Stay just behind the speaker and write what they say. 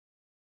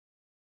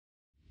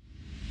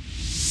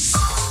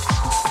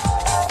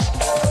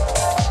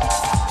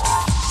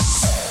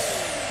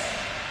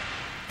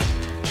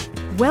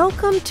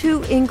Welcome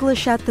to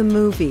English at the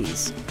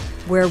Movies,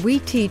 where we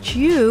teach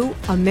you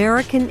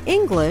American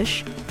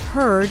English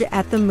heard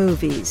at the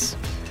movies.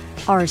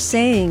 Our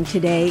saying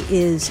today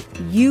is,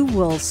 "You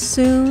will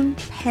soon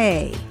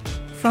pay,"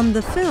 from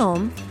the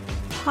film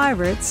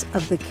Pirates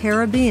of the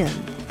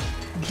Caribbean.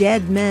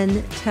 Dead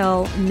men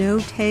tell no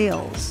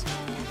tales.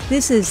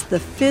 This is the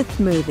fifth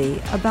movie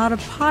about a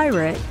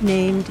pirate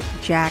named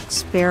Jack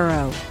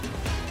Sparrow.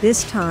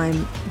 This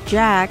time,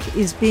 Jack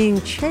is being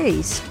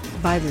chased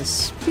by the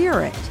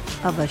spirit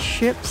of a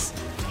ship's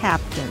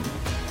captain.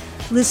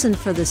 Listen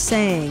for the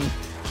saying,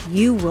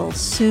 "You will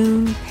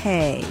soon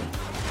pay."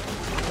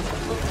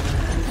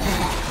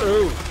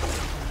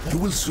 You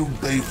will soon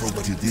pay for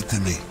what you did to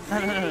me.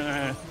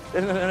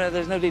 No,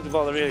 there's no need to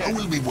bother really. I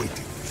will be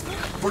waiting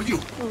for you.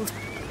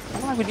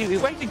 Why would you be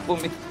waiting for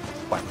me?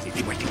 Why would you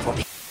be waiting for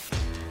me?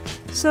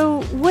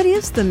 So, what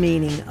is the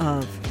meaning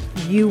of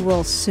 "you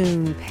will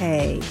soon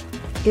pay"?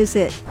 Is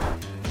it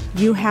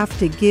 "you have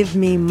to give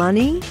me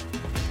money,"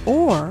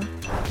 or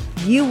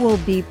 "you will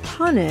be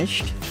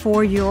punished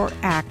for your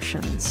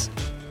actions"?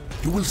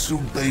 You will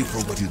soon pay for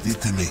what you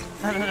did to me.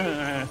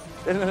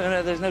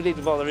 No, there's no need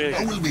to bother really.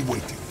 I will be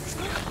waiting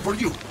for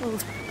you.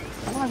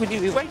 Why would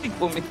you be waiting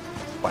for me?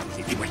 Why would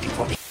you be waiting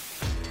for me?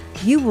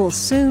 "You will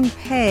soon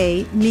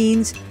pay"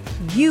 means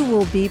you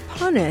will be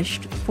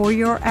punished for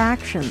your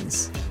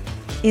actions.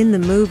 In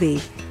the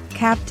movie,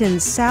 Captain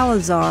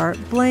Salazar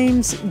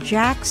blames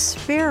Jack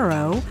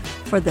Sparrow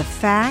for the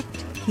fact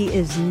he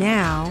is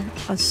now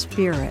a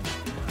spirit.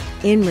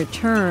 In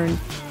return,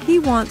 he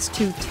wants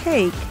to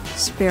take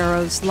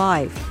Sparrow's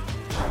life.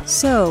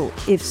 So,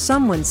 if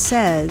someone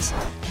says,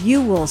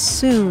 "You will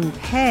soon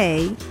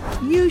pay,"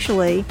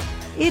 usually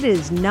it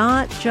is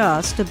not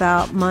just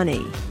about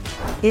money.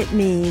 It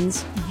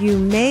means you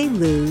may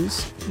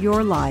lose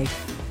your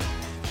life.